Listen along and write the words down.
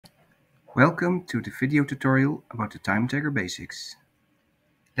Welcome to the video tutorial about the TimeTagger basics.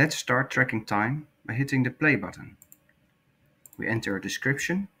 Let's start tracking time by hitting the play button. We enter a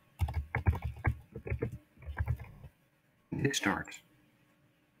description and hit start.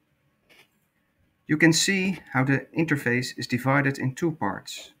 You can see how the interface is divided in two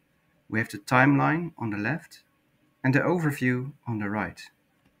parts. We have the timeline on the left and the overview on the right.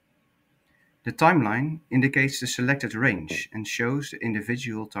 The timeline indicates the selected range and shows the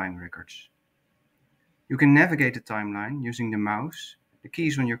individual time records. You can navigate the timeline using the mouse, the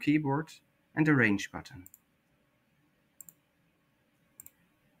keys on your keyboard, and the range button.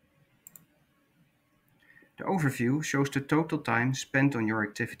 The overview shows the total time spent on your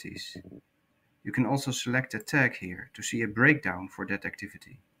activities. You can also select a tag here to see a breakdown for that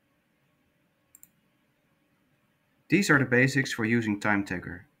activity. These are the basics for using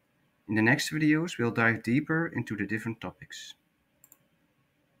TimeTagger. In the next videos, we'll dive deeper into the different topics.